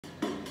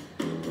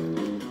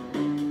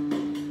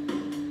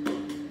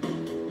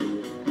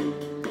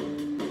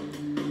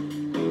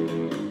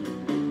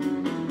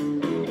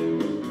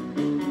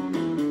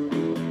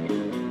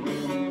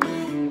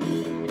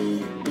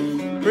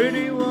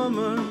Pretty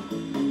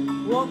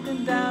woman,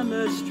 walking down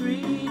the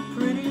street.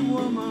 Pretty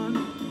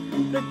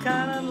woman, the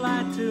kind of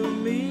light to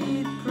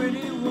meet.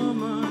 Pretty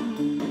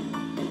woman,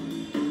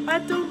 I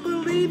don't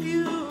believe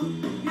you,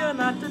 you're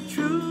not the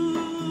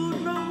truth.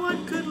 No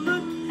one could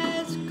look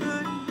as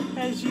good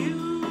as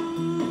you.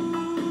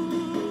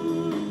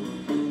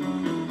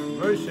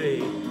 Verse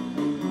 8.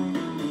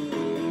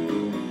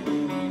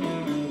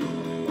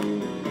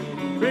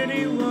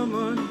 Pretty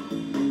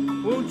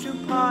woman, won't you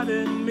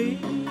pardon me?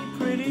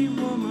 Pretty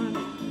woman,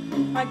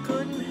 I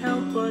couldn't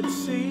help but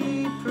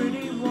see.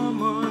 Pretty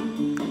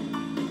woman,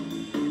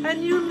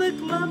 and you look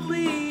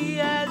lovely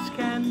as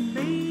can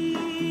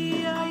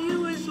be. Are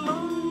you as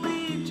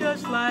lonely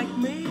just like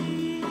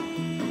me?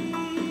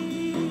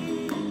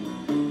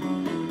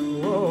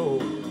 Whoa.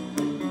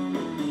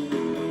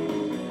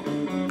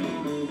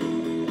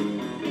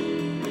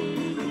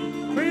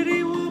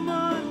 Pretty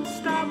woman,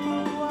 stop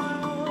a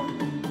while.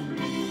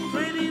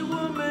 Pretty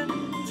woman,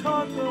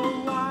 talk a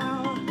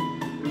while.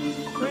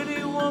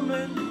 Pretty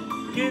woman,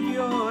 give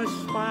your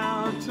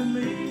smile to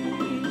me.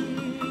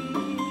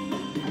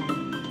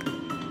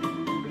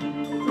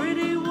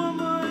 Pretty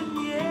woman,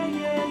 yeah,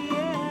 yeah,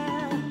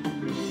 yeah.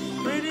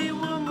 Pretty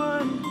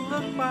woman,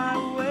 look my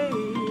way.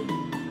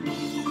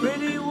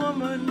 Pretty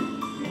woman,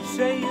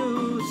 say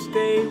you'll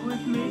stay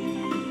with me.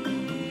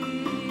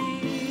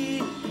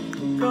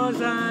 'Cause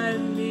I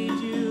need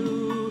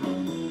you,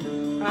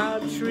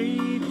 I'll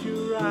treat you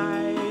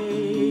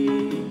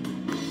right.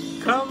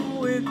 Come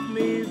with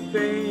me,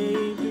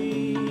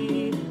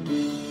 baby,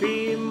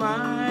 be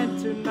mine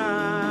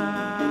tonight.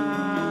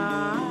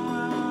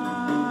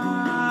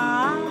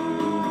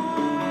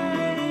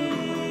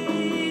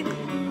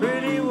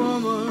 Pretty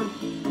woman,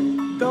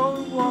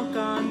 don't walk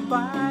on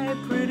by.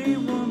 Pretty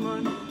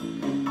woman,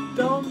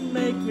 don't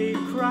make me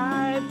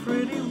cry.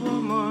 Pretty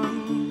woman,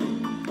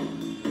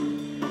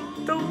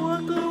 don't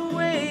walk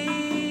away.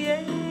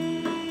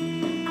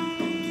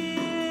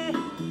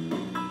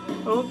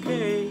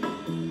 Okay,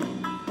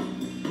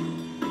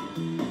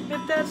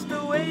 if that's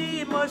the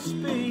way it must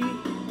be,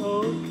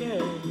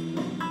 okay.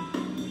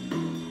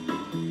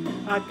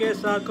 I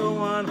guess I'll go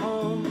on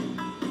home,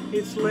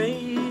 it's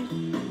late.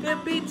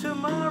 There'll be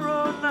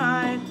tomorrow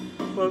night.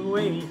 But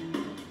wait,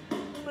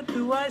 what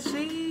do I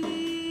see?